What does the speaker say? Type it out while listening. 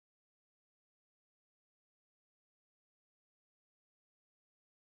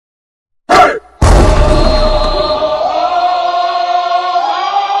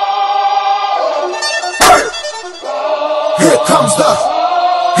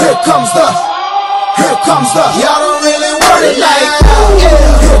Here comes the, y'all don't really want it like that. Yeah.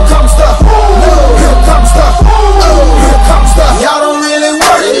 Here comes the, here comes the, here comes the, y'all don't really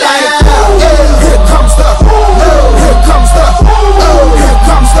want it like that. Yeah. Here comes the, here comes the, here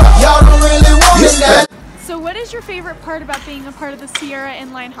comes the, y'all don't really want it like that. So what is your favorite part about being a part of the Sierra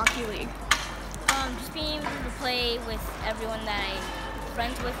Inline Hockey League? Just being able to play with everyone that I'm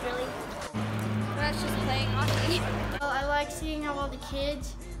friends with, really. That's just playing hockey. Well, I like seeing how all the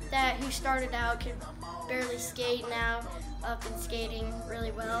kids who started out could barely skate now up and skating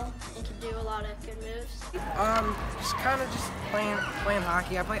really well and can do a lot of good moves. Just kind of playing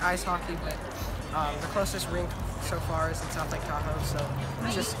hockey. I play ice hockey, but the closest rink so far is in South Lake Tahoe, so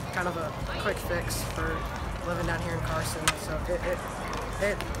it's just kind of a quick fix for living down here in Carson. So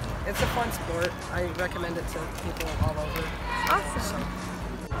it's a fun sport. I recommend it to people all over. Awesome. So.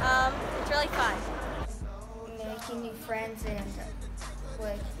 It's really fun. Making new friends and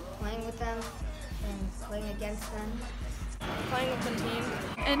playing with them and playing against them. Playing with the team.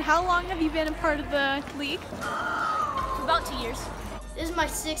 And how long have you been a part of the league? For about 2 years. This is my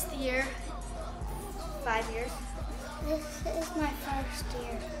 6th year. 5 years. This is my first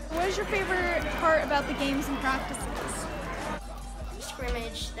year. What is your favorite part about the games and practices?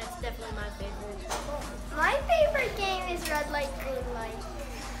 Scrimmage, that's definitely my favorite. My favorite game is red light, green light.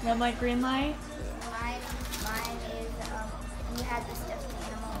 Red light, green light? Mine is you had the stuffed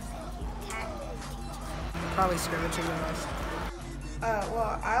animals and you tagged it. Probably scrimmaging the most.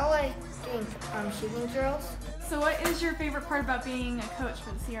 Well, I like doing shooting drills. So what is your favorite part about being a coach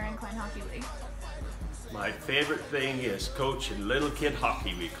for the Sierra Incline Hockey League? My favorite thing is coaching little kid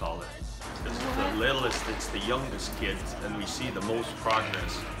hockey, we call it. It's the littlest, it's the youngest kids, and we see the most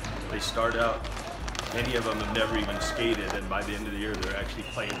progress. They start out, many of them have never even skated, and by the end of the year they're actually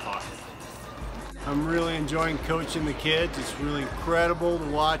playing hockey. I'm really enjoying coaching the kids. It's really incredible to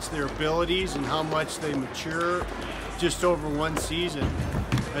watch their abilities and how much they mature just over one season.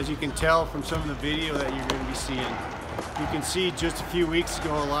 As you can tell from some of the video that you're going to be seeing. You can see just a few weeks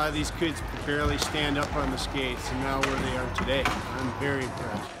ago a lot of these kids could barely stand up on the skates, and now where they are today. I'm very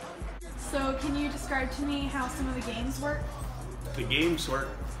impressed. So can you describe to me how some of the games work? The games work,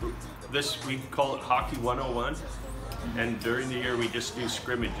 we call it Hockey 101, and during the year we just do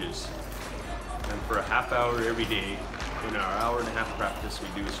scrimmages. And for a half hour every day, in our hour-and-a-half practice,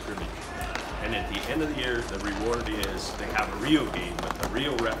 we do a scrimmage. And at the end of the year, the reward is they have a real game with a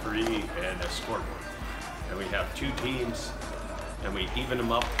real referee and a scoreboard. And we have 2 teams, and we even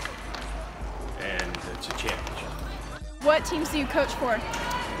them up, and it's a championship. What teams do you coach for?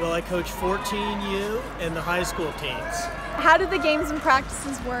 Well, I coach 14U and the high school teams. How do the games and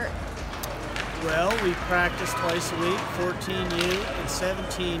practices work? Well, we practice twice a week, 14U and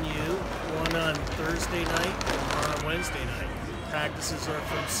 17U, one on Thursday night and one on Wednesday night. Practices are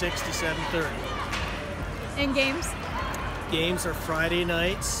from 6 to 7:30. And games? Games are Friday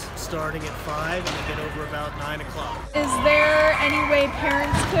nights, starting at 5, and they get over about 9 o'clock. Is there any way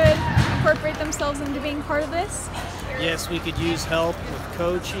parents could incorporate themselves into being part of this? Yes, we could use help with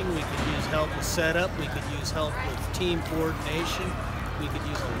coaching, we could use help with setup, we could use help with team coordination, we could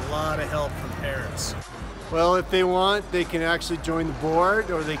use a lot of help from parents. Well, if they want, they can actually join the board,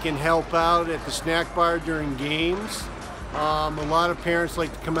 or they can help out at the snack bar during games. A lot of parents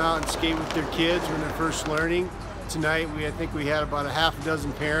like to come out and skate with their kids when they're first learning. Tonight, I think we had about a half a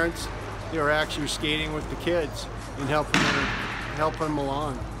dozen parents. They were actually skating with the kids and helping them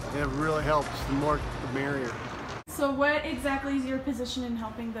along. And it really helps. The more, the merrier. So what exactly is your position in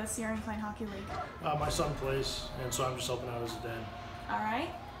helping the Sierra Incline Hockey League? My son plays, and so I'm just helping out as a dad. All right.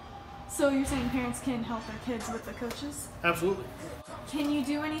 So you're saying parents can help their kids with the coaches? Absolutely. Can you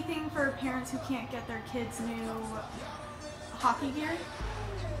do anything for parents who can't get their kids new hockey gear?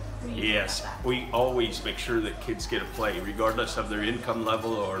 Yes, we always make sure that kids get a play, regardless of their income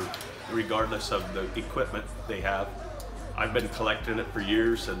level or regardless of the equipment they have. I've been collecting it for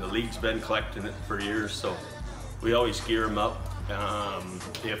years, and the league's been collecting it for years, so we always gear them up.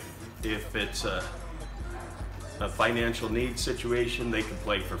 If it's a financial need situation, they can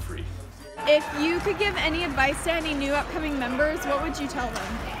play for free. If you could give any advice to any new upcoming members, what would you tell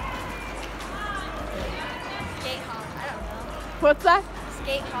them? Skate hard. I don't know. What's that?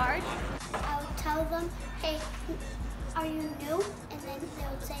 Skate hard. I would tell them, hey, are you new? And then they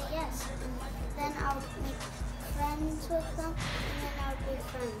would say yes. And then I would make friends with them, and then I would be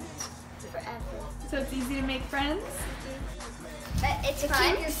friends forever. So it's easy to make friends? But it's to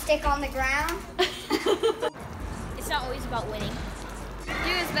keep your stick on the ground. It's not always about winning.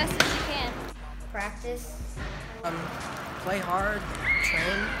 Do as best as you can. Practice. Play hard,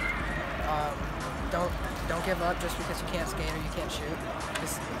 train, don't give up just because you can't skate or you can't shoot.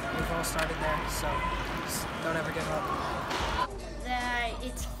 Because we've all started there, so just don't ever give up. That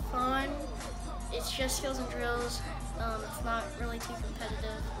it's fun. It's just skills and drills. It's not really too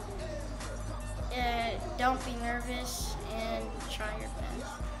competitive. Don't be nervous and try your best.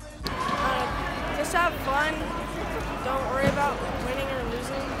 Just have fun. Don't worry about winning or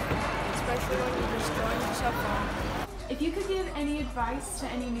losing, especially when you're just going. Just have fun. If you could give any advice to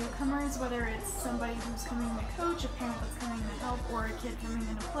any newcomers, whether it's somebody who's coming in to coach, a parent that's coming in to help, or a kid coming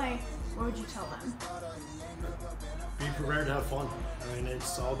in to play, what would you tell them? Be prepared to have fun. I mean,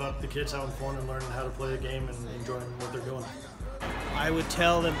 it's all about the kids having fun and learning how to play the game and enjoying what they're doing. I would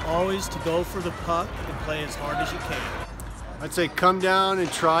tell them always to go for the puck and play as hard as you can. I'd say come down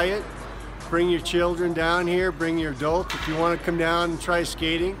and try it. Bring your children down here, bring your adults. If you want to come down and try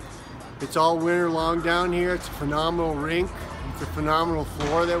skating, it's all winter long down here. It's a phenomenal rink. It's a phenomenal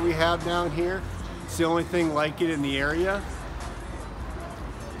floor that we have down here. It's the only thing like it in the area.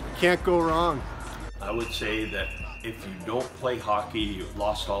 Can't go wrong. I would say that if you don't play hockey, you've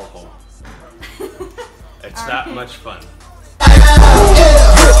lost all hope. It's that much fun.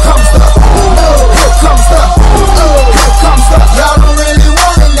 Here comes the, y'all don't really